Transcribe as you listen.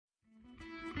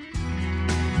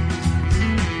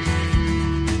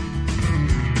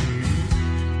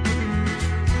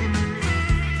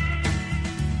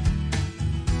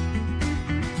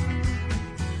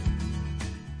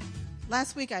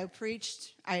Last week I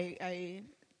preached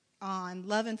on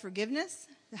love and forgiveness.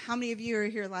 How many of you were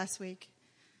here last week?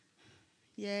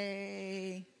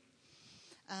 Yay.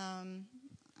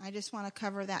 I just want to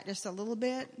cover that just a little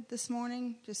bit this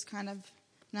morning, just kind of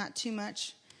not too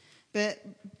much. But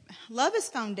love is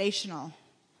foundational.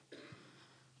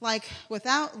 Like,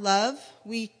 without love,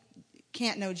 we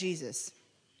can't know Jesus.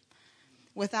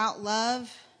 Without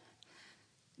love,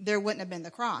 there wouldn't have been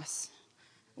the cross.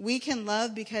 We can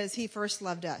love because he first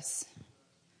loved us.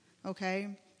 Okay?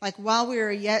 Like, while we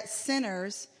were yet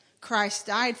sinners, Christ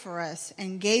died for us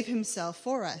and gave himself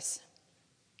for us.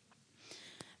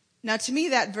 Now, to me,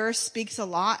 that verse speaks a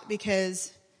lot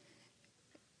because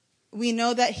we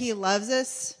know that he loves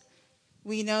us.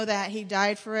 We know that he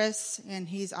died for us, and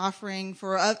he's offering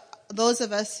for those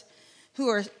of us who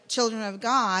are children of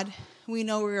God, we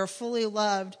know we are fully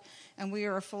loved and we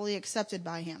are fully accepted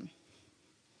by him.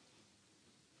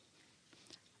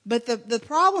 But the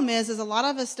problem is a lot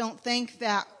of us don't think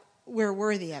that we're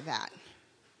worthy of that.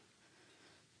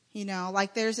 You know,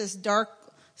 like there's this dark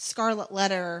scarlet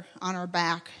letter on our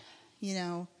back, you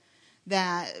know,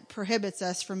 that prohibits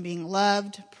us from being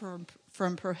loved,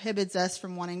 prohibits us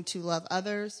from wanting to love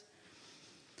others.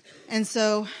 And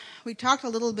so we talked a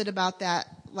little bit about that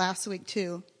last week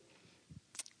too.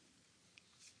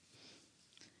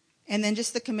 And then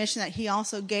just the commission that he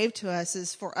also gave to us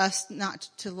is for us not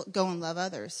to go and love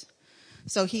others.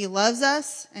 So he loves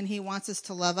us and he wants us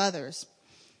to love others.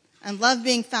 And love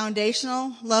being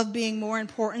foundational, love being more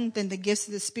important than the gifts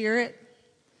of the Spirit.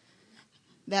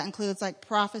 That includes like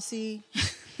prophecy,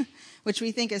 which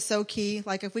we think is so key.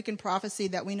 Like if we can prophesy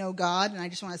that we know God, and I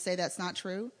just want to say that's not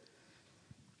true.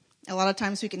 A lot of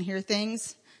times we can hear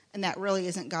things and that really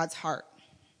isn't God's heart.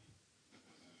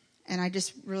 And I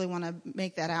just really want to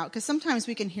make that out. Because sometimes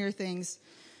we can hear things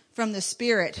from the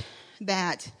Spirit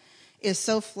that is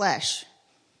so flesh.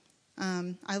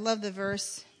 I love the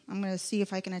verse. I'm going to see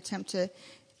if I can attempt to.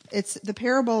 It's the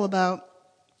parable about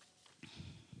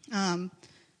a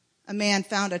man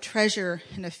found a treasure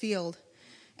in a field.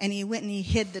 And he went and he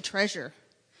hid the treasure.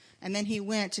 And then he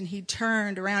went and he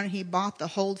turned around and he bought the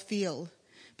whole field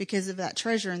because of that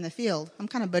treasure in the field. I'm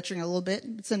kind of butchering a little bit.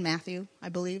 It's in Matthew, I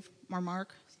believe, or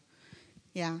Mark.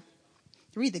 Yeah.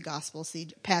 Read the gospel,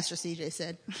 Pastor CJ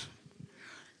said.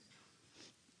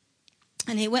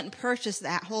 And he went and purchased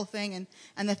that whole thing.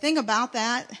 And the thing about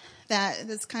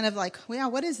that's kind of like, well,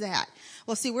 what is that?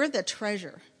 Well, see, we're the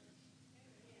treasure.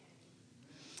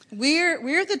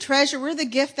 We're the treasure. We're the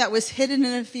gift that was hidden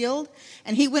in a field,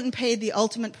 and he went and paid the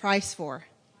ultimate price for.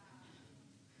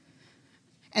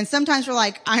 And sometimes we're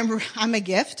like, I'm a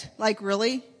gift. Like,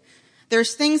 really?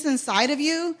 There's things inside of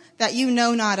you that you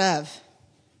know not of.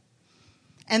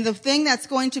 And the thing that's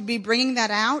going to be bringing that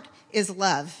out is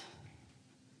love.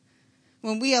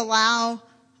 When we allow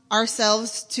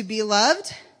ourselves to be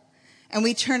loved, and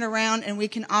we turn around and we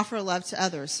can offer love to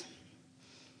others.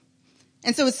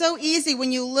 And so it's so easy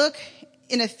when you look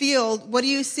in a field, what do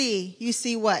you see? You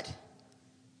see what?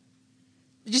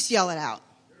 Just yell it out.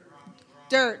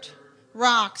 Dirt,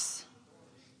 rocks,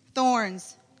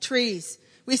 thorns, trees.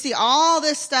 We see all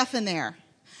this stuff in there.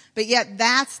 But yet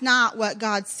that's not what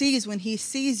God sees when he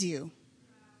sees you.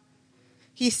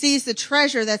 He sees the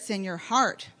treasure that's in your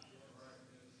heart.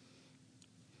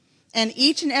 And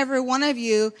each and every one of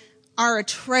you are a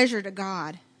treasure to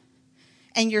God.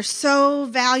 And you're so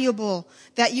valuable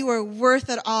that you are worth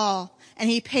it all. And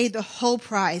he paid the whole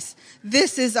price.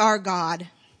 This is our God.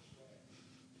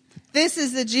 This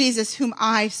is the Jesus whom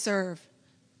I serve.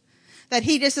 That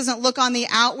he just doesn't look on the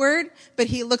outward, but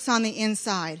he looks on the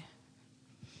inside.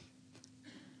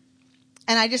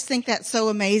 And I just think that's so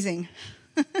amazing.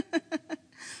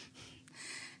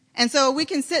 And so we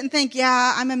can sit and think,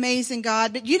 yeah, I'm amazing,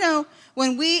 God. But you know,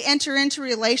 when we enter into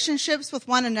relationships with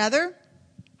one another,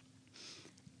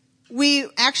 we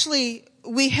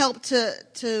help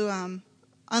to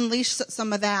unleash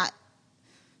some of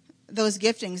those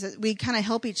giftings. We kind of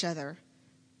help each other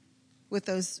with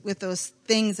those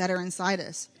things that are inside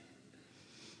us.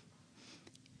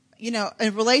 You know, a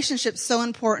relationship's so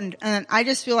important, and I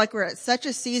just feel like we're at such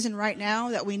a season right now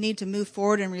that we need to move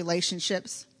forward in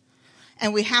relationships.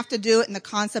 And we have to do it in the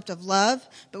concept of love,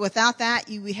 but without that,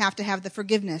 we have to have the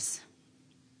forgiveness.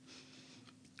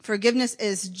 Forgiveness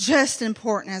is just as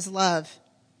important as love.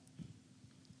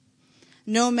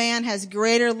 No man has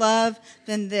greater love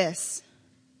than this,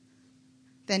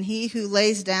 than he who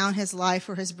lays down his life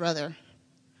for his brother.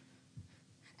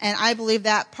 And I believe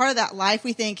that part of that life,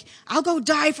 we think, I'll go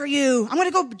die for you. I'm going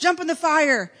to go jump in the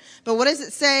fire. But what does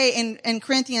it say in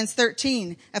Corinthians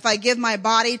 13? If I give my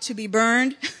body to be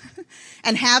burned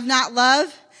and have not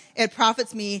love, it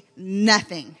profits me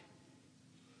nothing.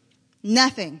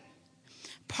 Nothing.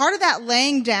 Part of that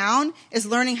laying down is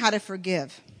learning how to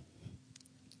forgive.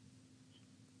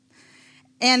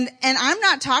 And I'm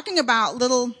not talking about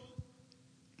little,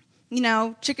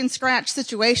 chicken scratch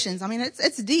situations. I mean,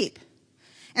 it's deep.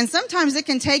 And sometimes it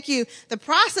can take you, the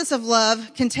process of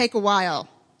love can take a while.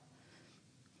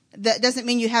 That doesn't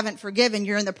mean you haven't forgiven,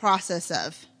 you're in the process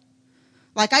of.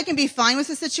 Like, I can be fine with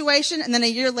the situation, and then a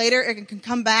year later it can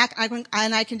come back, and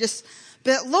I can just,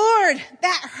 but Lord,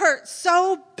 that hurt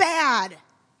so bad.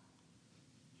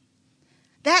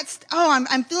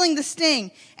 I'm feeling the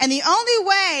sting. And the only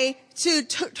way to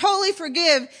totally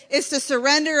forgive is to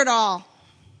surrender it all.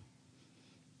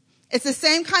 It's the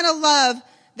same kind of love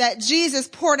that Jesus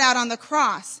poured out on the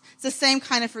cross. It's the same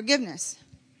kind of forgiveness.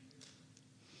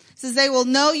 It says, they will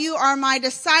know you are my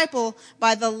disciple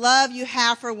by the love you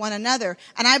have for one another.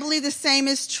 And I believe the same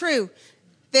is true.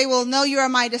 They will know you are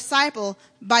my disciple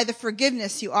by the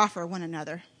forgiveness you offer one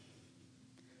another.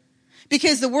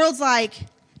 Because the world's like,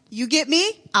 you get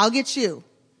me, I'll get you.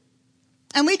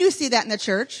 And we do see that in the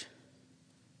church.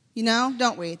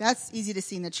 Don't we? That's easy to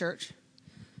see in the church.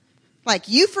 Like,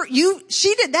 she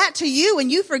did that to you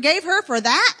and you forgave her for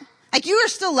that? Like, you are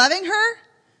still loving her?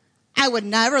 I would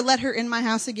never let her in my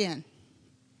house again.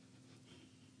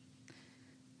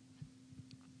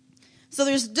 So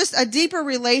there's just a deeper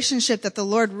relationship that the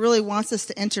Lord really wants us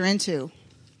to enter into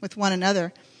with one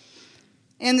another.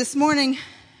 And this morning,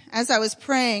 as I was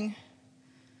praying,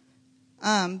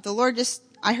 the Lord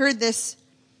I heard this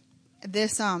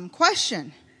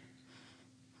question.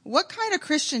 What kind of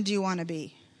Christian do you want to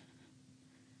be?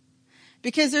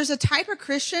 Because there's a type of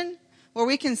Christian where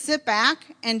we can sit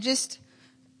back and just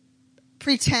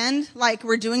pretend like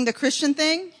we're doing the Christian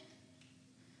thing,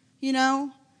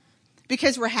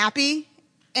 because we're happy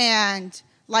and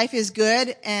life is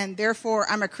good and therefore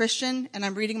I'm a Christian and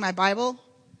I'm reading my Bible.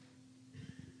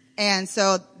 And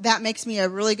so that makes me a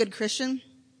really good Christian.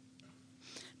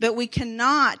 But we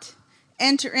cannot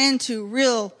enter into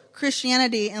real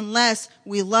Christianity unless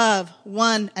we love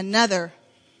one another.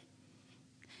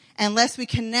 Unless we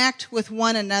connect with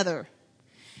one another.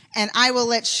 And I will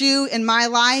let you in my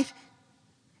life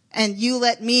and you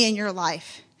let me in your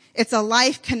life. It's a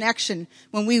life connection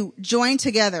when we join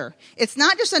together. It's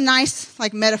not just a nice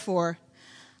metaphor.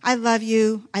 I love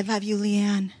you,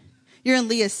 Leanne. You're in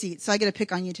Leah's seat, so I get to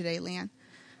pick on you today, Leanne.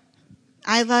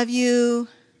 I love you.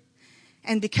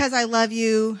 And because I love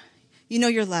you,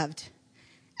 you're loved.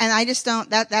 And I just don't,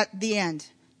 the end.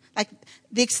 Like,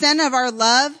 the extent of our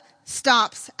love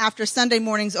stops after Sunday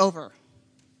morning's over.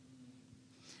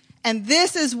 And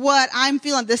this is what I'm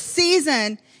feeling. The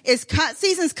season's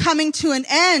coming to an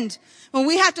end when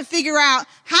we have to figure out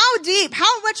how deep,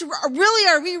 how much really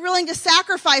are we willing to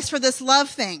sacrifice for this love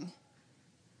thing?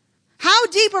 How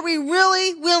deep are we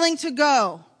really willing to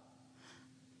go?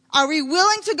 Are we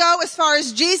willing to go as far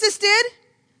as Jesus did?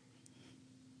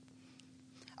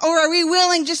 Or are we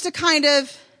willing just to kind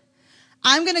of,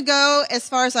 I'm going to go as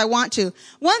far as I want to.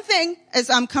 One thing is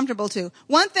I'm comfortable to.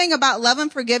 One thing about love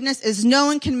and forgiveness is no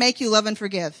one can make you love and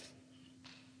forgive.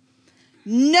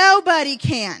 Nobody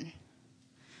can.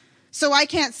 So I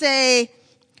can't say,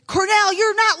 Cornell,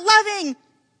 you're not loving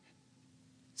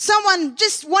someone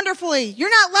just wonderfully. You're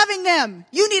not loving them.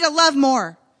 You need to love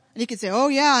more. And you can say, oh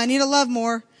yeah, I need to love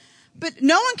more. But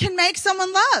no one can make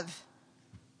someone love.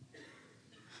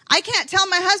 I can't tell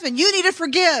my husband, you need to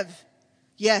forgive.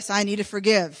 Yes, I need to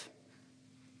forgive.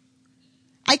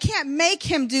 I can't make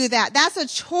him do that. That's a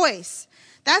choice.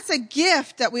 That's a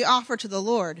gift that we offer to the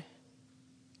Lord.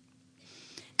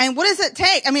 And what does it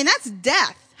take? I mean, that's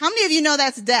death. How many of you know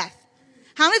that's death?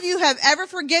 How many of you have ever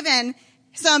forgiven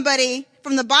somebody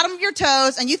from the bottom of your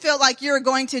toes and you feel like you're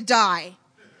going to die?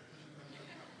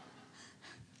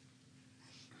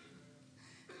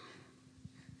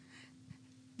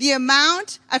 The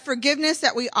amount of forgiveness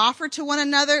that we offer to one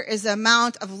another is the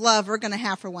amount of love we're going to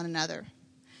have for one another.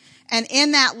 And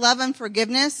in that love and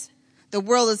forgiveness, the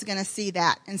world is going to see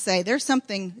that and say, there's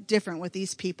something different with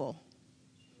these people.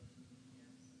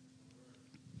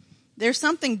 There's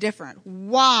something different.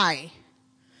 Why?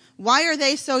 Why are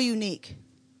they so unique?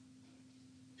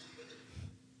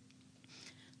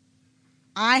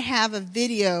 I have a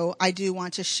video I do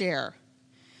want to share.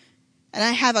 And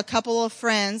I have a couple of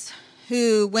friends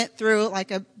who went through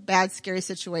like a bad, scary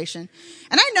situation.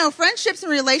 And I know friendships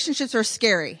and relationships are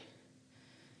scary.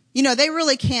 They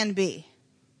really can be.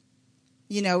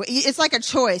 It's like a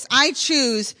choice. I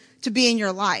choose to be in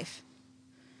your life.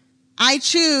 I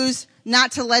choose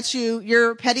not to let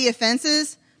your petty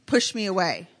offenses push me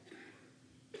away.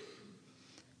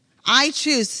 I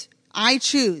choose.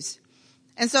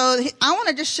 And so I want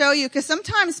to just show you, because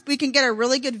sometimes we can get a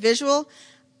really good visual.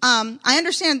 I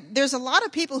understand there's a lot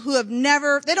of people who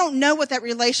they don't know what that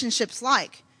relationship's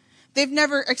like. They've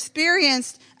never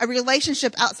experienced a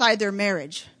relationship outside their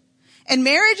marriage. And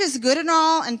marriage is good and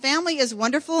all, and family is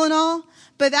wonderful and all,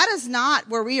 but that is not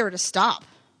where we are to stop.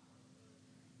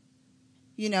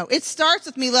 You know, it starts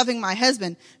with me loving my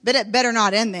husband, but it better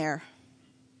not end there.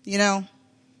 You know,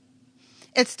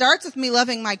 it starts with me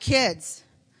loving my kids.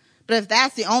 But if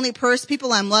that's the only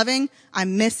people I'm loving,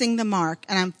 I'm missing the mark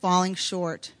and I'm falling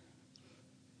short.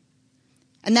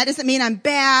 And that doesn't mean I'm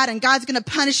bad and God's going to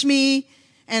punish me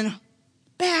and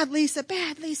bad Lisa,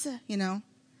 you know.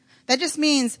 That just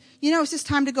means, you know, it's just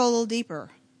time to go a little deeper.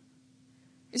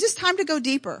 It's just time to go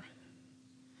deeper.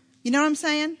 You know what I'm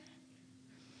saying?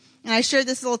 And I shared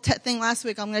this little thing last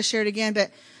week. I'm going to share it again.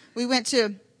 But we went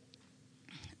to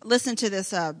listen to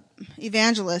this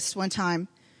evangelist one time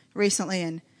recently.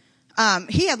 And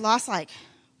he had lost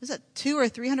was it 200 or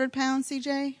 300 pounds,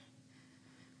 CJ?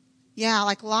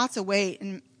 Yeah, lots of weight.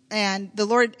 And the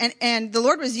Lord, and the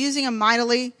Lord was using him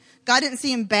mightily. God didn't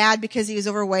see him bad because he was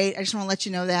overweight. I just want to let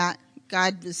you know that.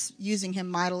 God was using him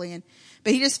mightily.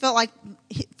 But he just felt like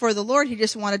for the Lord, he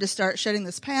just wanted to start shedding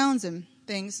those pounds and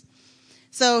things.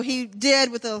 So he did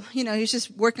he was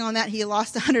just working on that. He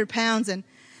lost 100 pounds. And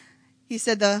he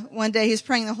said one day he was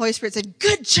praying, the Holy Spirit said,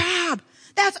 "Good job.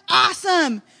 That's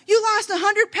awesome. You lost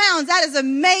 100 pounds. That is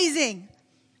amazing.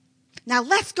 Now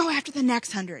let's go after the next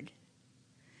 100.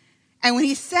 And when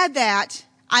he said that,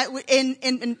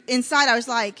 inside I was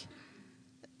like,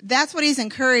 that's what he's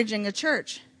encouraging the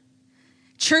church.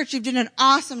 Church, you've done an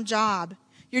awesome job.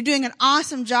 You're doing an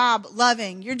awesome job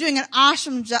loving. You're doing an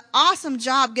awesome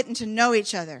job getting to know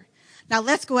each other. Now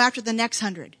let's go after the next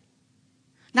 100.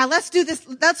 Now let's do this.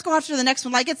 Let's go after the next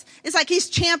one. It's like he's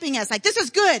championing us. Like, this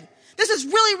is good. This is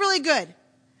really, really good.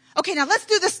 Okay, now let's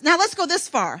do this. Now let's go this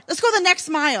far. Let's go the next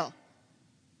mile.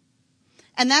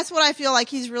 And that's what I feel like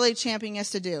he's really championing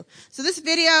us to do. So this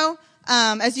video,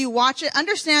 as you watch it,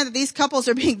 understand that these couples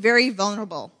are being very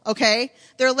vulnerable, okay?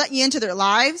 They're letting you into their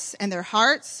lives and their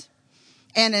hearts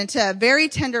and into a very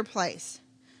tender place.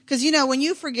 Because, you know, when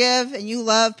you forgive and you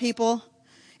love people,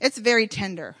 it's very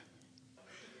tender.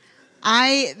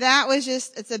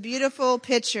 It's a beautiful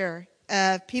picture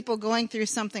of people going through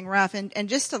something rough. And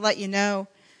just to let you know,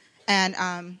 and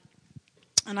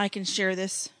I can share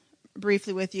this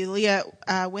briefly with you. Leah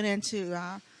went into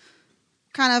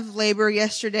kind of labor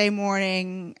yesterday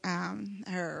morning.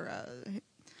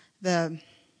 The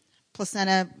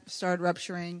placenta started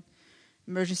rupturing,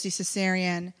 emergency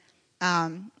cesarean.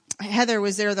 Heather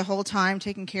was there the whole time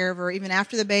taking care of her. Even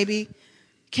after the baby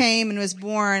came and was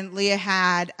born, Leah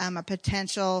had a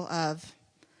potential of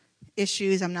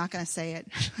issues. I'm not going to say it.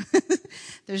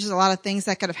 There's just a lot of things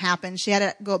that could have happened. She had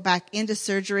to go back into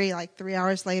surgery 3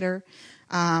 hours later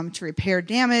to repair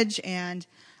damage. And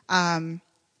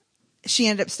she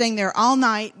ended up staying there all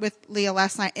night with Leah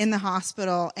last night in the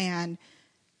hospital. And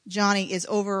Johnny is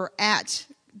over at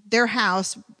their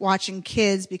house watching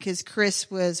kids because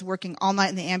Chris was working all night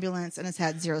in the ambulance and has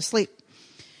had zero sleep.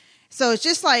 So it's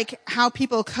just like how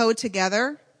people code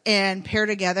together and pair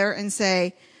together and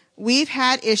say, we've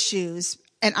had issues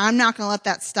and I'm not going to let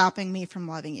that stopping me from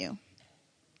loving you.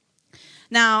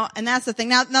 Now, and that's the thing.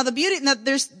 Now the beauty,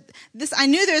 there's this, I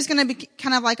knew there was going to be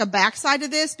kind of like a backside to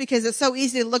this because it's so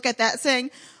easy to look at that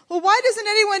saying, well, why doesn't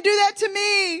anyone do that to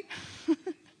me?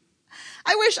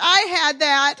 I wish I had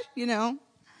that, you know.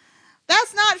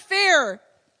 That's not fair.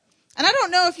 And I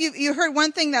don't know if you heard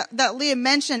one thing that Leah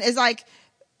mentioned is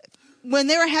when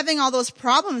they were having all those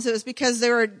problems, it was because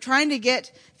they were trying to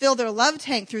fill their love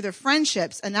tank through their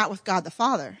friendships and not with God the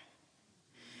Father.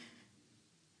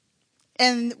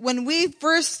 And when we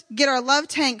first get our love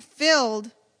tank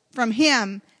filled from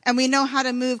Him and we know how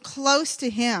to move close to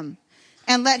Him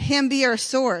and let Him be our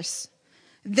source,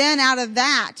 then out of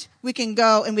that we can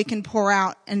go and we can pour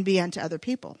out and be unto other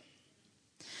people.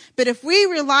 But if we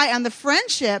rely on the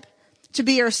friendship to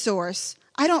be our source,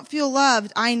 I don't feel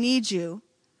loved, I need you,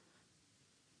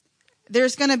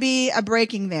 there's going to be a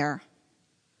breaking there.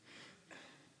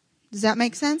 Does that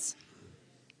make sense?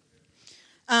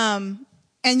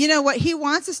 And you know what? He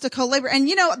wants us to co-labor. And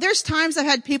you know, there's times I've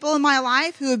had people in my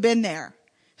life who have been there,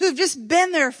 who have just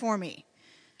been there for me.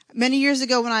 Many years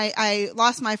ago when I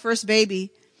lost my first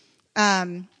baby,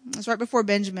 it was right before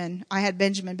Benjamin. I had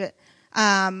Benjamin, but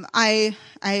I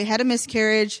had a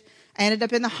miscarriage. I ended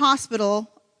up in the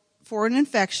hospital for an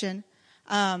infection.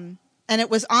 And it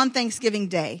was on Thanksgiving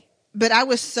Day. But I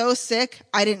was so sick,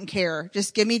 I didn't care.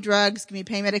 Just give me drugs, give me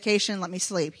pain medication, let me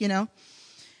sleep, you know.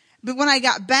 But when I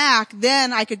got back,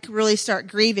 then I could really start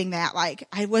grieving that.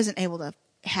 I wasn't able to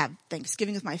have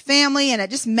Thanksgiving with my family, and it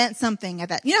just meant something at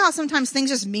that. You know how sometimes things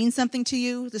just mean something to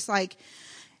you? Just like,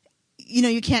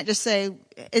 you can't just say,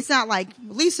 it's not like,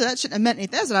 Lisa, that shouldn't have meant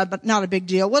anything. That's not a big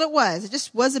deal. Well, it was. It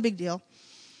just was a big deal.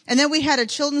 And then we had a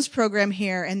children's program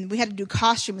here, and we had to do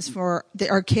costumes for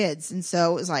our kids. And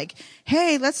so it was like,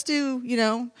 hey, let's do,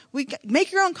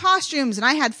 make your own costumes. And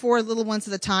I had 4 little ones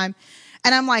at the time.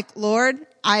 And I'm like, Lord,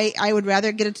 I would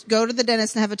rather go to the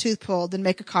dentist and have a tooth pulled than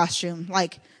make a costume.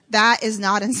 Like, that is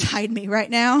not inside me right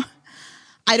now.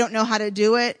 I don't know how to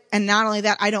do it. And not only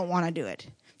that, I don't want to do it.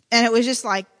 And it was just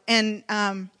like,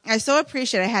 I so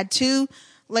appreciate it. I had 2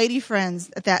 lady friends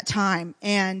at that time,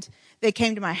 and they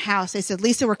came to my house. They said,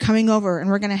 Lisa, we're coming over and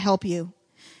we're going to help you.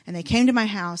 And they came to my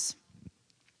house.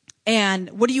 And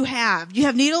what do you have? Do you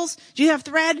have needles? Do you have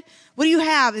thread? What do you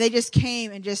have? And they just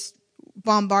came and just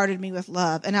bombarded me with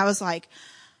love. And I was like,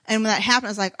 and when that happened,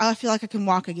 I was like, oh, I feel like I can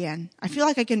walk again. I feel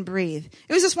like I can breathe.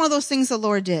 It was just one of those things the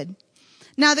Lord did.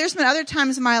 Now, there's been other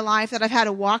times in my life that I've had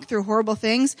to walk through horrible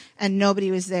things and nobody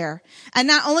was there. And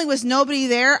not only was nobody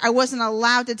there, I wasn't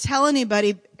allowed to tell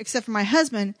anybody except for my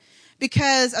husband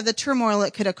because of the turmoil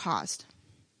it could have caused.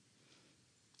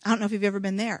 I don't know if you've ever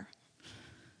been there.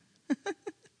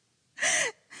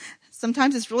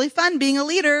 Sometimes it's really fun being a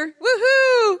leader.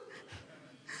 Woohoo!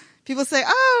 People say,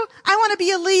 oh, I want to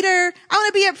be a leader. I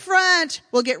want to be up front.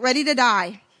 Well, get ready to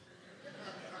die.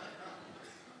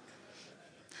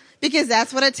 Because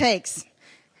that's what it takes.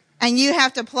 And you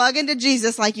have to plug into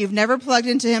Jesus like you've never plugged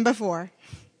into him before.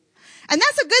 And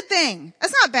that's a good thing.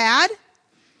 That's not bad.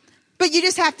 But you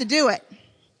just have to do it.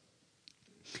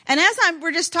 And as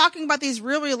we're just talking about these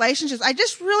real relationships, I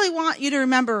just really want you to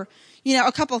remember,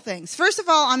 a couple things. First of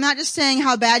all, I'm not just saying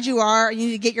how bad you are and you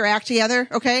need to get your act together,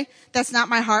 okay? That's not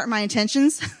my heart and my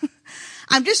intentions.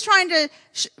 I'm just trying to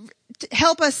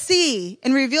help us see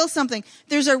and reveal something.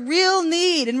 There's a real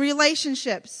need in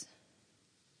relationships.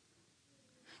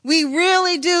 We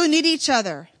really do need each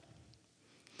other.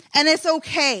 And it's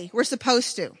okay. We're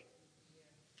supposed to.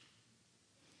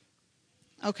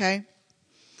 Okay.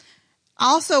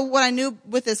 Also, what I knew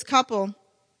with this couple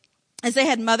is they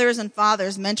had mothers and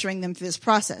fathers mentoring them through this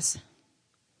process.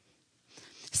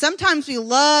 Sometimes we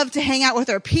love to hang out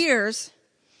with our peers,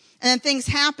 and then things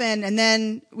happen, and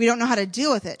then we don't know how to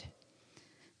deal with it.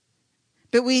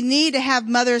 But we need to have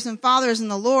mothers and fathers in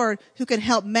the Lord who can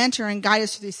help mentor and guide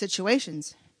us through these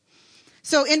situations.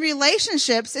 So in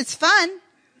relationships, it's fun.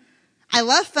 I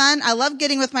love fun. I love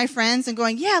getting with my friends and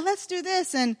going, yeah, let's do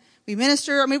this. And we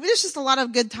minister. There's just a lot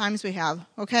of good times we have,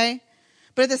 okay?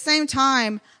 But at the same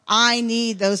time, I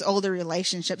need those older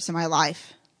relationships in my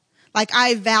life. Like,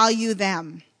 I value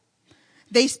them.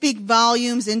 They speak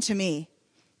volumes into me.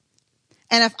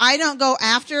 And if I don't go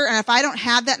after, and if I don't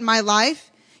have that in my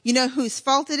life, you know whose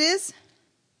fault it is?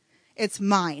 It's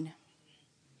mine.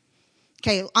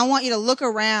 Okay, I want you to look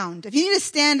around. If you need to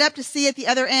stand up to see at the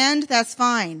other end, that's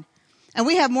fine. And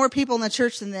we have more people in the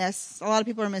church than this. A lot of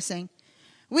people are missing.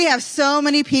 We have so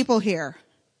many people here,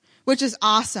 which is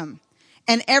awesome.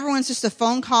 And everyone's just a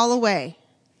phone call away.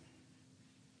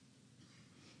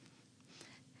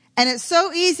 And it's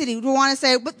so easy to want to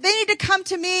say, but they need to come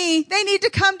to me. They need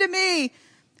to come to me.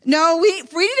 No, we need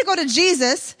to go to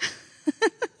Jesus.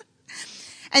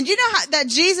 And you know that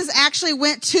Jesus actually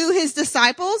went to his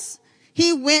disciples?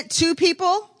 He went to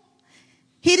people.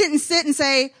 He didn't sit and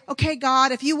say, okay,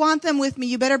 God, if you want them with me,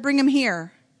 you better bring them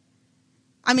here.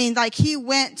 He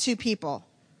went to people.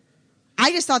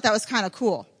 I just thought that was kind of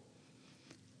cool.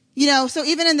 So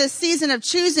even in this season of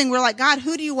choosing, we're like, God,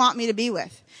 who do you want me to be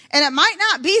with? And it might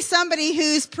not be somebody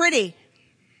who's pretty.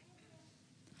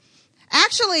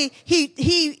 Actually,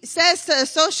 he says to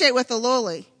associate with the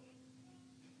lowly.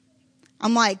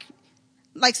 I'm like,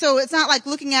 so it's not like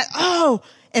looking at, oh,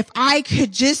 if I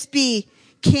could just be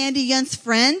Candy Yunt's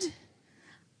friend,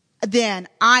 then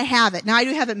I have it. Now, I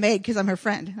do have it made because I'm her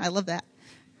friend. I love that.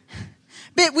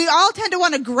 But we all tend to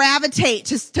want to gravitate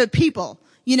to people,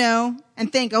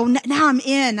 and think, oh, now I'm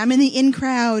in the in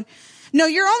crowd. No,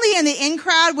 you're only in the in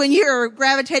crowd when you're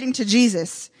gravitating to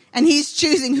Jesus and he's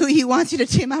choosing who he wants you to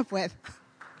team up with.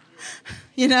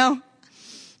 And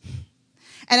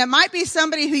it might be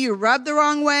somebody who you rub the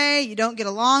wrong way, you don't get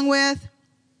along with.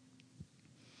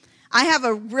 I have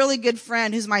a really good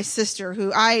friend who's my sister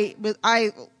who I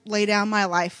lay down my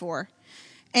life for.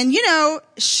 And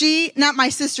she, not my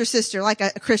sister, like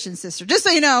a Christian sister, just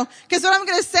so you know, because what I'm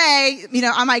going to say,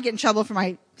 I might get in trouble for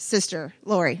my sister,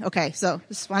 Lori. Okay. So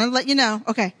just want to let you know.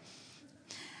 Okay.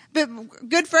 But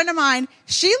good friend of mine,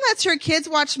 she lets her kids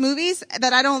watch movies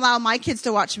that I don't allow my kids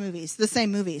to watch movies, the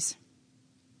same movies.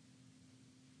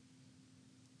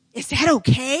 Is that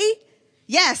okay?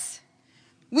 Yes.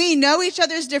 We know each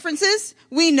other's differences.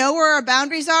 We know where our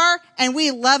boundaries are, and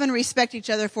we love and respect each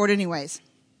other for it anyways.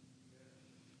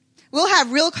 We'll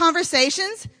have real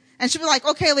conversations, and she'll be like,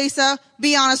 okay, Lisa,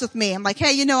 be honest with me. I'm like,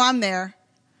 hey, I'm there.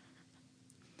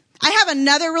 I have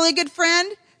another really good friend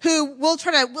who we'll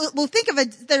think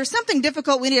of there's something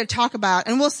difficult we need to talk about,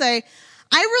 and we'll say,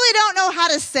 I really don't know how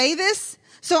to say this,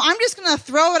 so I'm just going to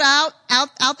throw it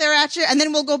out there at you, and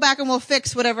then we'll go back and we'll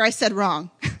fix whatever I said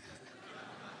wrong.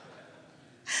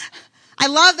 I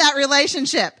love that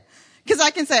relationship because I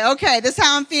can say, okay, this is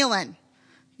how I'm feeling.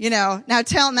 Now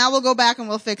we'll go back and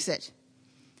we'll fix it.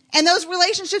 And those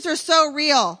relationships are so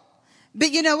real.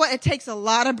 But you know what? It takes a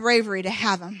lot of bravery to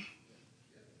have them.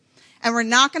 And we're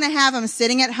not going to have them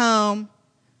sitting at home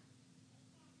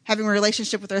having a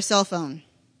relationship with our cell phone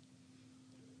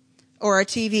or a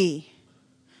TV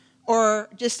or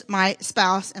just my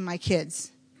spouse and my kids.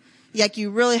 Like, you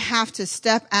really have to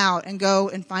step out and go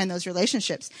and find those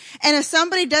relationships. And if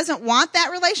somebody doesn't want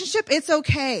that relationship, it's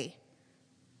okay.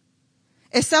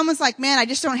 If someone's like, man, I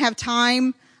just don't have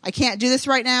time, I can't do this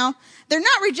right now, they're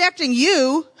not rejecting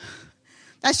you.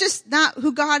 That's just not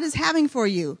who God is having for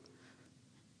you.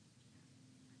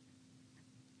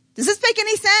 Does this make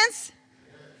any sense?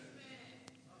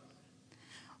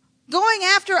 Going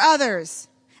after others.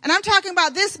 And I'm talking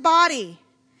about this body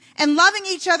and loving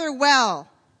each other well.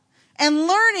 And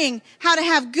learning how to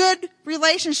have good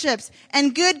relationships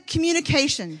and good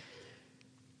communication.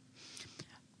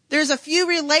 There's a few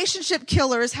relationship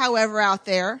killers, however, out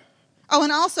there. Oh,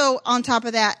 and also on top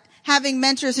of that, having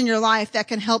mentors in your life that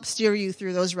can help steer you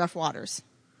through those rough waters.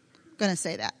 I'm going to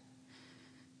say that.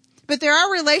 But there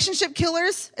are relationship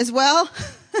killers as well.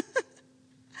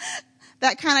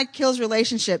 That kind of kills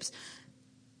relationships.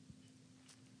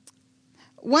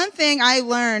 One thing I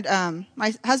learned,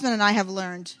 my husband and I have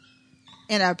learned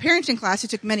in a parenting class we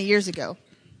took many years ago.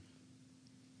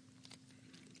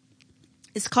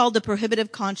 It's called the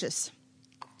prohibitive conscious.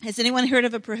 Has anyone heard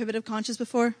of a prohibitive conscious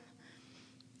before?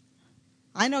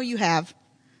 I know you have.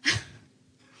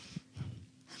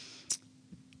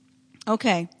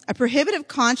 Okay. A prohibitive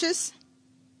conscious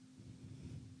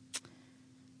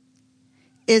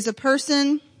is a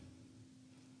person.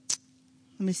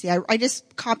 Let me see. I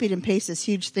just copied and pasted this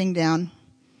huge thing down.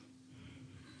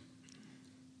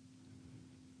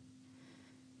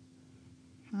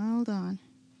 Hold on.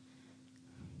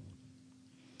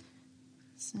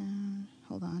 So,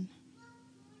 hold on.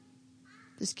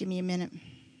 Just give me a minute.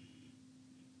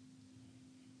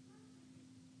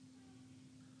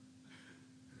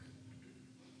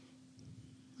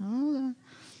 Hold on.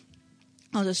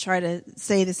 I'll just try to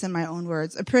say this in my own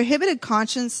words. A prohibited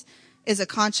conscience is a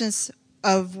conscience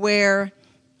of where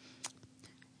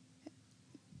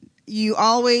you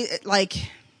always,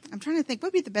 I'm trying to think, what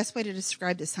would be the best way to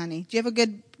describe this, honey? Do you have a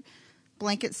good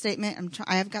blanket statement?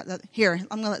 I have got that. Here,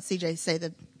 I'm going to let CJ say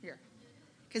here.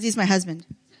 Because he's my husband.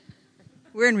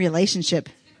 We're in relationship.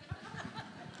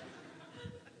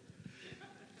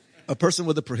 A person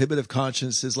with a prohibitive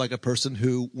conscience is like a person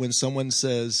who, when someone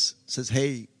says,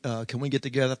 hey, can we get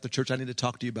together after church? I need to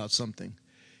talk to you about something.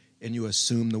 And you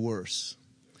assume the worst.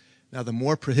 Now, the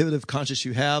more prohibitive conscience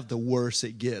you have, the worse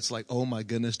it gets. Like, oh my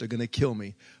goodness, they're going to kill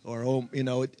me. Or,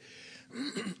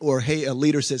 or hey, a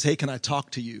leader says, hey, can I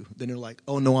talk to you? Then you're like,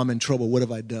 oh no, I'm in trouble. What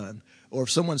have I done? Or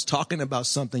if someone's talking about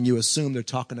something, you assume they're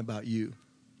talking about you.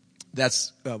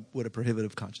 That's what a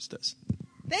prohibitive conscience does.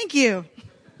 Thank you.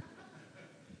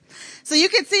 So you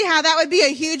can see how that would be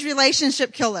a huge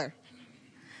relationship killer.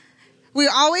 We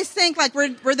always think like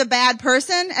we're the bad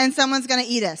person and someone's going to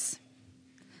eat us.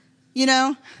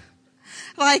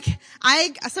 Like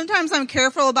sometimes I'm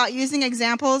careful about using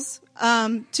examples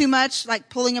too much, like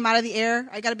pulling them out of the air.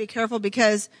 I got to be careful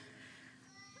because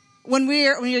when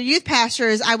you're youth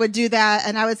pastors, I would do that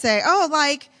and I would say, oh,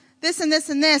 like this and this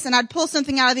and this, and I'd pull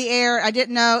something out of the air. I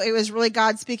didn't know it was really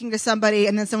God speaking to somebody,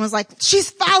 and then someone's like,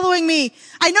 she's following me.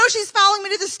 I know she's following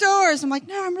me to the stores. I'm like,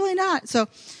 no, I'm really not. So,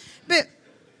 but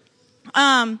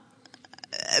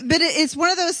it's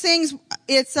one of those things.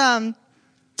 It's a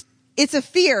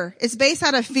fear. It's based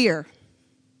out of fear.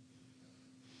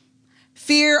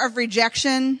 Fear of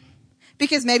rejection,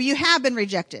 because maybe you have been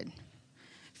rejected.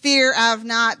 Fear of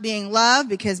not being loved,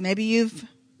 because maybe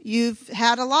you've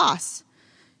had a loss.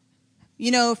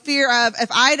 Fear of,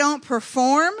 if I don't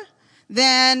perform,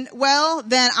 then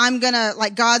I'm gonna,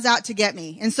 like, God's out to get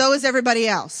me. And so is everybody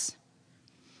else.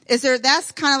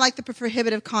 That's kind of like the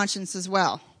prohibitive conscience as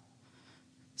well.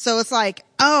 So it's like,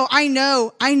 oh, I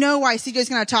know why CJ's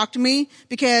gonna talk to me,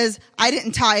 because I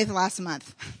didn't tithe last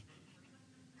month.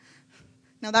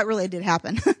 Now that really did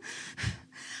happen.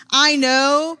 I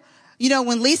know,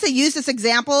 when Lisa used this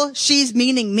example, she's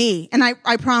meaning me. And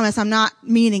I promise I'm not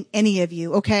meaning any of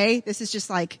you, okay? This is just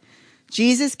like,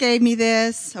 Jesus gave me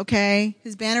this, okay?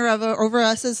 His banner over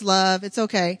us is love. It's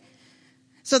okay.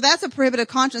 So that's a prohibitive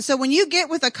conscience. So when you get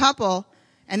with a couple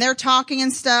and they're talking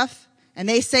and stuff and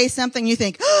they say something, you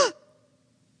think, oh,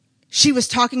 she was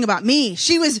talking about me.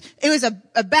 It was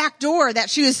a back door that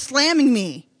she was slamming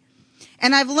me.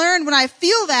 And I've learned when I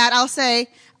feel that, I'll say,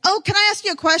 oh, can I ask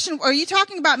you a question? Are you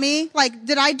talking about me? Like,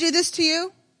 did I do this to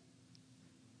you?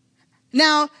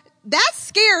 Now, that's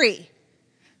scary.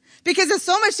 Because it's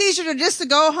so much easier to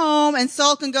go home and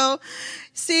sulk and go,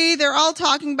 see, they're all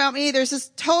talking about me. There's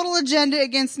this total agenda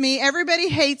against me. Everybody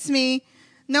hates me.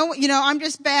 No, I'm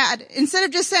just bad. Instead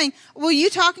of just saying, well, you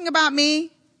talking about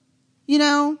me?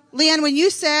 Leanne, when you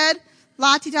said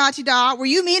la-ti-da-ti-da, were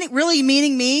you really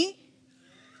meaning me?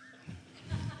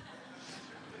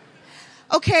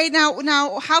 Okay,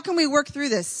 now, how can we work through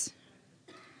this?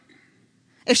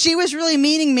 If she was really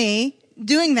meaning me,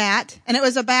 doing that, and it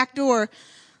was a back door,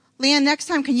 Leanne, next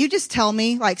time, can you just tell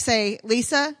me, like say,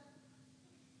 Lisa,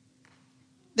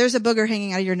 there's a booger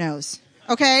hanging out of your nose,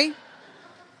 okay?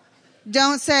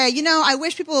 Don't say, I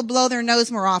wish people would blow their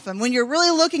nose more often. When you're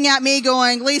really looking at me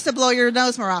going, Lisa, blow your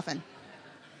nose more often.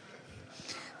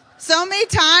 So many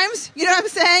times, you know what I'm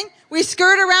saying? We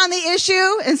skirt around the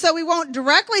issue, and so we won't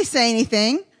directly say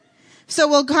anything. So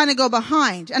we'll kind of go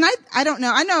behind. And I don't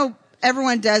know. I know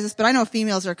everyone does this, but I know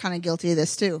females are kind of guilty of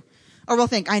this too. Or we'll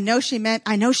think, I know she meant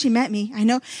me. I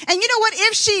know. And you know what?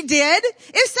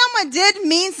 If someone did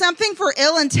mean something for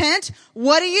ill intent,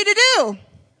 what are you to do?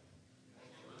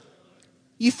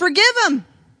 You forgive them.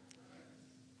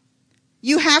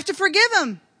 You have to forgive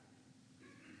them.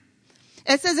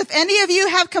 It says, if any of you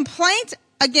have complaint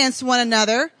against one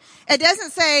another, it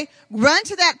doesn't say, run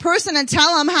to that person and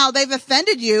tell them how they've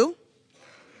offended you.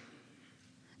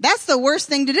 That's the worst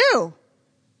thing to do.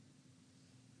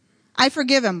 I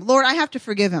forgive him. Lord, I have to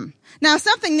forgive him. Now, if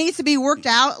something needs to be worked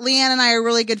out, Leanne and I are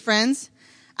really good friends.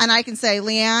 And I can say,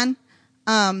 Leanne,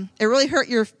 it really hurt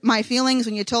my feelings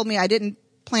when you told me I didn't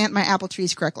plant my apple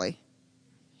trees correctly.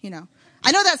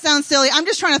 I know that sounds silly. I'm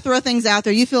just trying to throw things out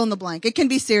there. You fill in the blank. It can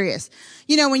be serious.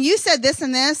 When you said this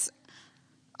and this,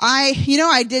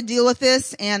 I did deal with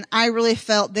this and I really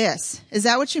felt this. Is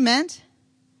that what you meant?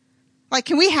 Like,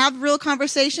 can we have real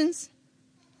conversations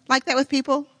like that with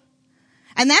people?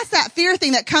 And that's that fear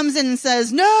thing that comes in and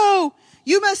says, no,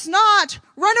 you must not.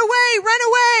 Run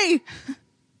away.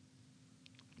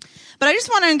 But I just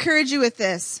want to encourage you with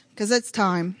this, because it's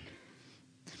time.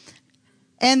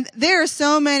 And there are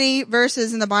so many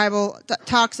verses in the Bible that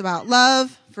talks about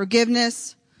love,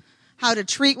 forgiveness, how to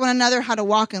treat one another, how to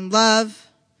walk in love.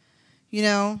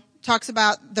 Talks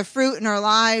about the fruit in our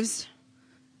lives,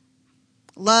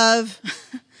 love,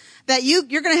 that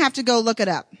you're going to have to go look it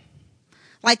up.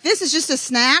 Like, this is just a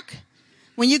snack.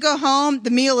 When you go home, the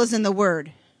meal is in the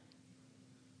Word.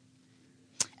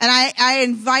 And I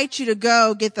invite you to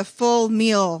go get the full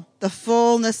meal, the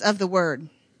fullness of the Word.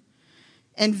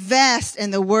 Invest in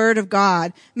the Word of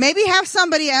God. Maybe have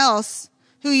somebody else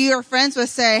who you're friends with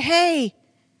say, hey,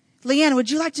 Leanne, would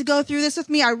you like to go through this with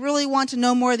me? I really want to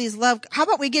know more of these love. How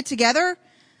about we get together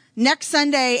next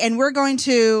Sunday and we're going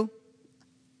to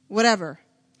whatever.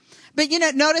 But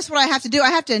notice what I have to do.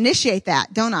 I have to initiate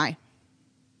that, don't I?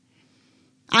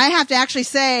 I have to actually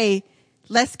say,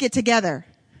 let's get together.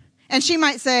 And she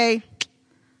might say,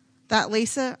 that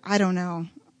Lisa, I don't know.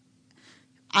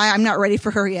 I'm not ready for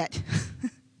her yet.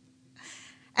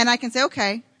 And I can say,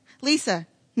 okay, Lisa,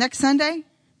 next Sunday?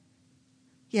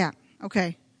 Yeah,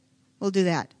 okay. We'll do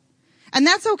that. And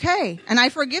that's okay. And I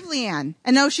forgive Leanne.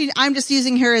 And no, I'm just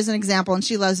using her as an example, and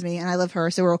she loves me and I love her,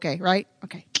 so we're okay, right?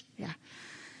 Okay. Yeah.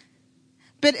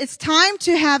 But it's time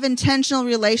to have intentional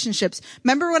relationships.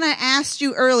 Remember when I asked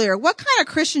you earlier, what kind of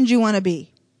Christian do you want to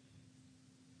be?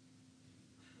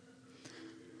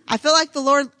 I feel like the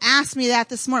Lord asked me that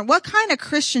this morning. What kind of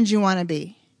Christian do you want to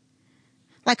be?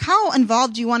 Like, how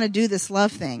involved do you want to do this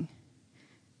love thing?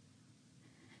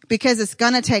 Because it's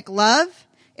going to take love,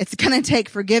 it's going to take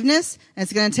forgiveness, and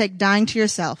it's going to take dying to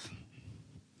yourself.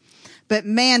 But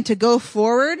man, to go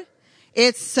forward,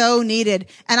 it's so needed.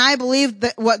 And I believe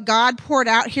that what God poured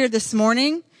out here this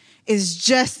morning is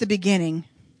just the beginning.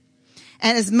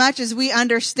 And as much as we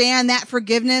understand that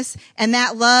forgiveness and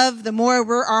that love, the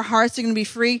more our hearts are going to be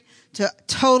free to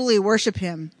totally worship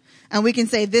Him. And we can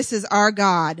say, this is our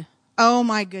God. Oh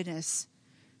my goodness.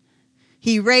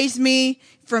 He raised me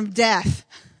from death.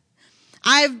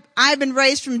 I've been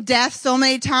raised from death so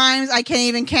many times I can't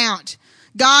even count.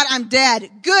 God, I'm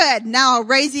dead. Good. Now I'll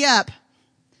raise you up.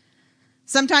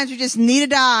 Sometimes we just need to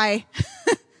die.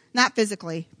 Not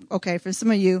physically. okay, for some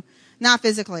of you, not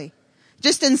physically.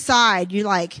 Just inside, you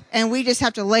like, and we just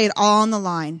have to lay it all on the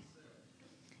line.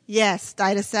 Yes,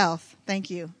 die to self. Thank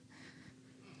you.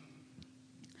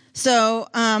 So,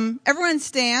 everyone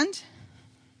stand,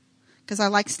 because I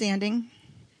like standing.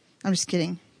 I'm just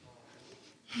kidding.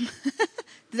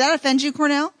 Did that offend you,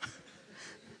 Cornell?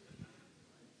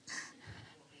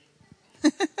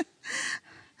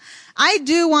 I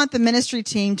do want the ministry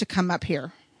team to come up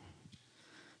here.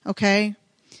 Okay?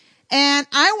 And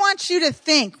I want you to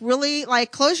think, really,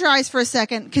 like, close your eyes for a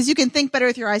second, because you can think better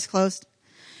with your eyes closed.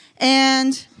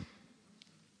 And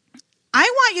I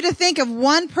want you to think of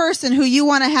one person who you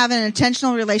want to have an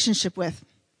intentional relationship with.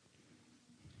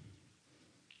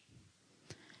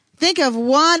 Think of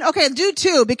one. Okay, do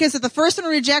two, because if the first one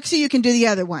rejects you, you can do the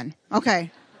other one.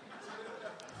 Okay.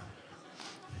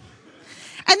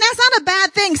 And that's not a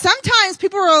bad thing. Sometimes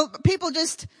people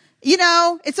just,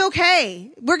 it's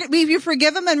okay. You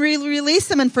forgive them and release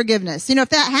them in forgiveness. If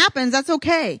that happens, that's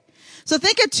okay. So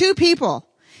think of two people.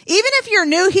 Even if you're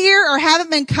new here or haven't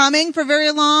been coming for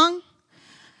very long,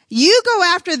 you go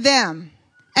after them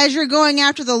as you're going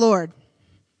after the Lord.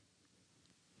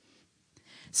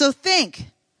 So think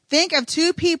of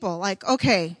two people like,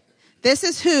 okay, this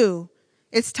is who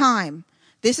it's time.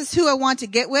 This is who I want to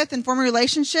get with and form a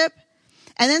relationship.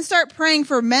 And then start praying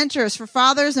for mentors, for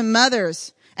fathers and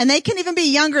mothers. And they can even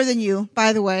be younger than you,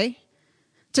 by the way,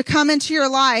 to come into your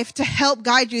life to help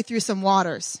guide you through some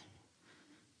waters.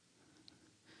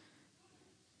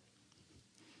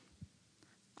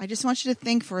 I just want you to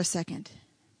think for a second.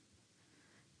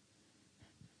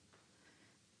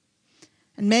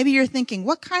 And maybe you're thinking,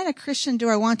 what kind of Christian do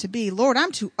I want to be? Lord,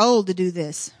 I'm too old to do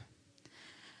this.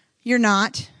 You're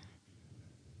not.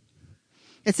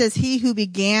 It says, he who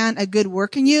began a good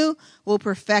work in you will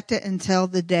perfect it until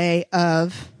the day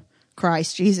of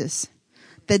Christ Jesus.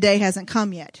 The day hasn't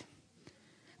come yet.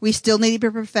 We still need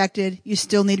to be perfected. You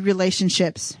still need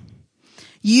relationships.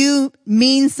 You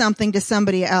mean something to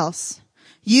somebody else.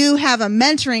 You have a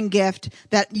mentoring gift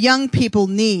that young people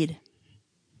need.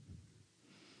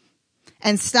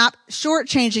 And stop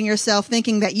shortchanging yourself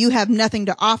thinking that you have nothing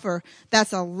to offer.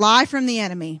 That's a lie from the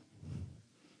enemy.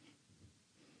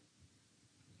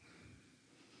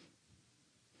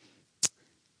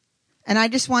 And I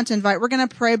just want to we're going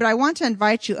to pray, but I want to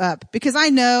invite you up because I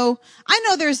know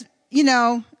there's,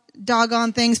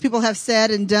 doggone things people have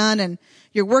said and done, and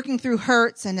you're working through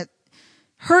hurts, and it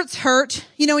hurt.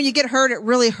 When you get hurt, it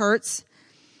really hurts.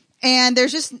 And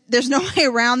there's no way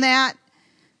around that.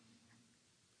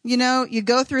 You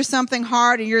go through something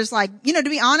hard and you're just like, to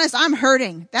be honest, I'm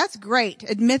hurting. That's great.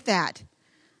 Admit that.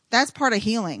 That's part of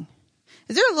healing.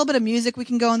 Is there a little bit of music we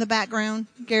can go in the background,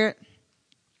 Garrett?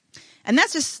 And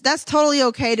that's totally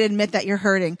okay to admit that you're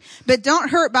hurting. But don't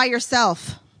hurt by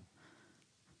yourself.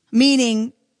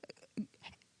 Meaning,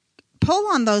 pull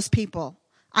on those people.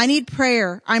 I need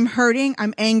prayer. I'm hurting.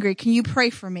 I'm angry. Can you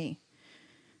pray for me?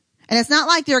 And it's not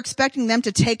like they're expecting them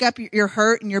to take up your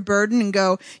hurt and your burden and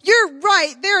go, you're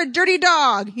right. They're a dirty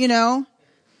dog,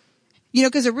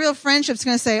 because a real friendship's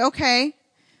going to say, okay,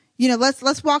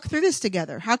 let's walk through this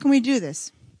together. How can we do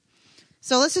this?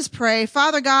 So let's just pray.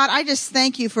 Father God, I just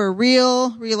thank you for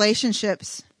real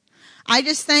relationships. I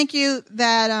just thank you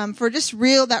that for just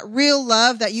that real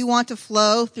love that you want to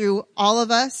flow through all of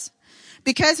us.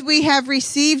 Because we have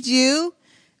received you,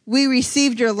 we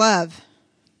received your love.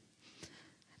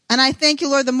 And I thank you,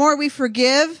 Lord, the more we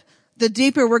forgive, the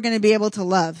deeper we're going to be able to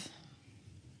love.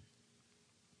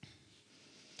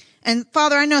 And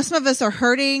Father, I know some of us are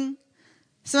hurting.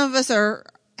 Some of us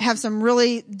have some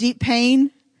really deep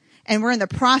pain. And we're in the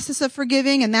process of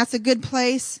forgiving, and that's a good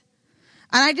place.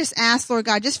 And I just ask, Lord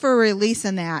God, just for a release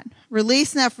in that.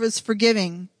 Release in that for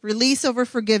forgiving. Release over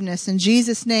forgiveness in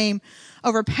Jesus' name,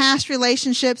 over past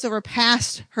relationships, over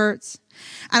past hurts.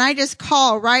 And I just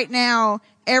call right now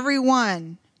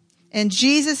everyone in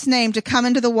Jesus' name to come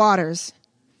into the waters.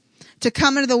 To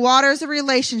come into the waters of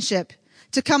relationship.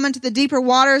 To come into the deeper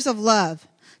waters of love.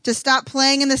 To stop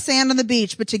playing in the sand on the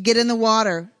beach, but to get in the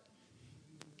water.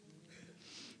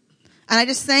 And I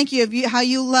just thank you how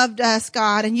you loved us,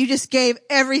 God, and you just gave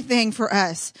everything for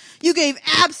us. You gave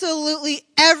absolutely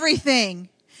everything.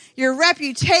 Your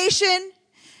reputation,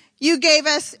 you gave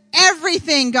us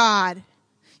everything, God.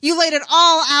 You laid it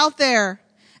all out there.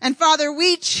 And Father,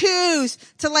 we choose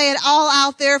to lay it all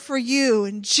out there for you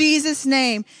in Jesus'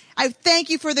 name. I thank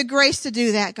you for the grace to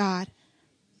do that, God.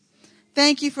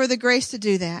 Thank you for the grace to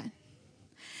do that.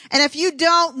 And if you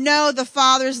don't know the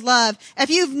Father's love, if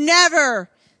you've never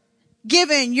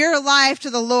given your life to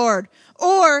the Lord,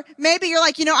 or maybe you're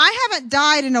like, I haven't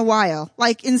died in a while,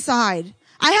 like inside.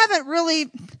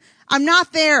 I I'm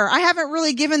not there. I haven't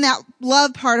really given that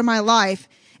love part of my life.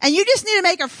 And you just need to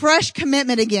make a fresh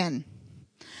commitment again.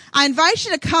 I invite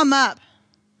you to come up.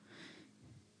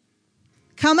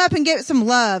 Come up and get some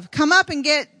love. Come up and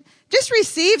just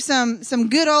receive some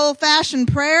good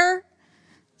old-fashioned prayer,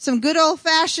 some good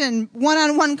old-fashioned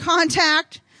one-on-one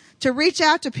contact to reach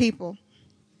out to people.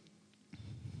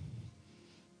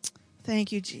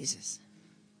 Thank you, Jesus.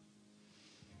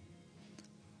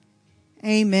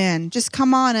 Amen. Just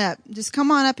come on up. Just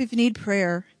come on up if you need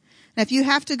prayer. And if you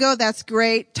have to go, that's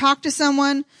great. Talk to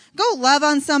someone. Go love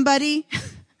on somebody.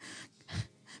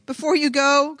 Before you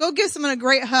go give someone a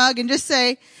great hug and just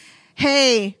say,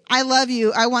 hey, I love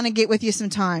you. I want to get with you some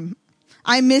time.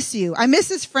 I miss you. I miss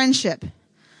this friendship.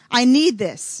 I need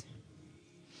this.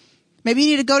 Maybe you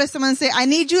need to go to someone and say, I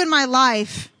need you in my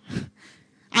life.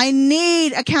 I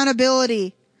need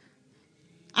accountability.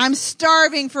 I'm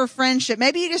starving for friendship.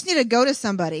 Maybe you just need to go to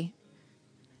somebody.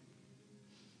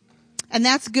 And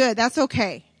that's good. That's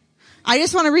okay. I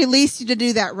just want to release you to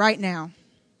do that right now.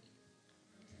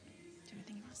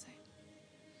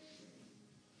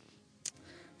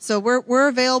 So we're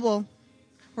available.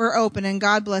 We're open, and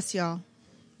God bless y'all.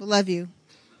 We love you.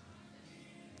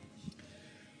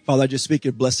 Father, I just speak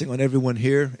your blessing on everyone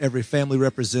here, every family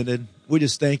represented. We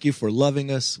just thank you for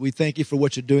loving us. We thank you for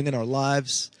what you're doing in our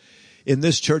lives, in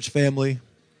this church family,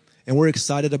 and we're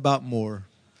excited about more.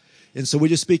 And so we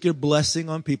just speak your blessing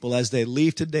on people as they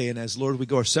leave today, and as, Lord, we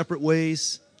go our separate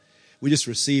ways. We just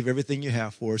receive everything you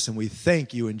have for us, and we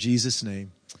thank you in Jesus'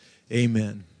 name.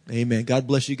 Amen. Amen. God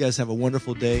bless you guys. Have a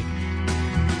wonderful day.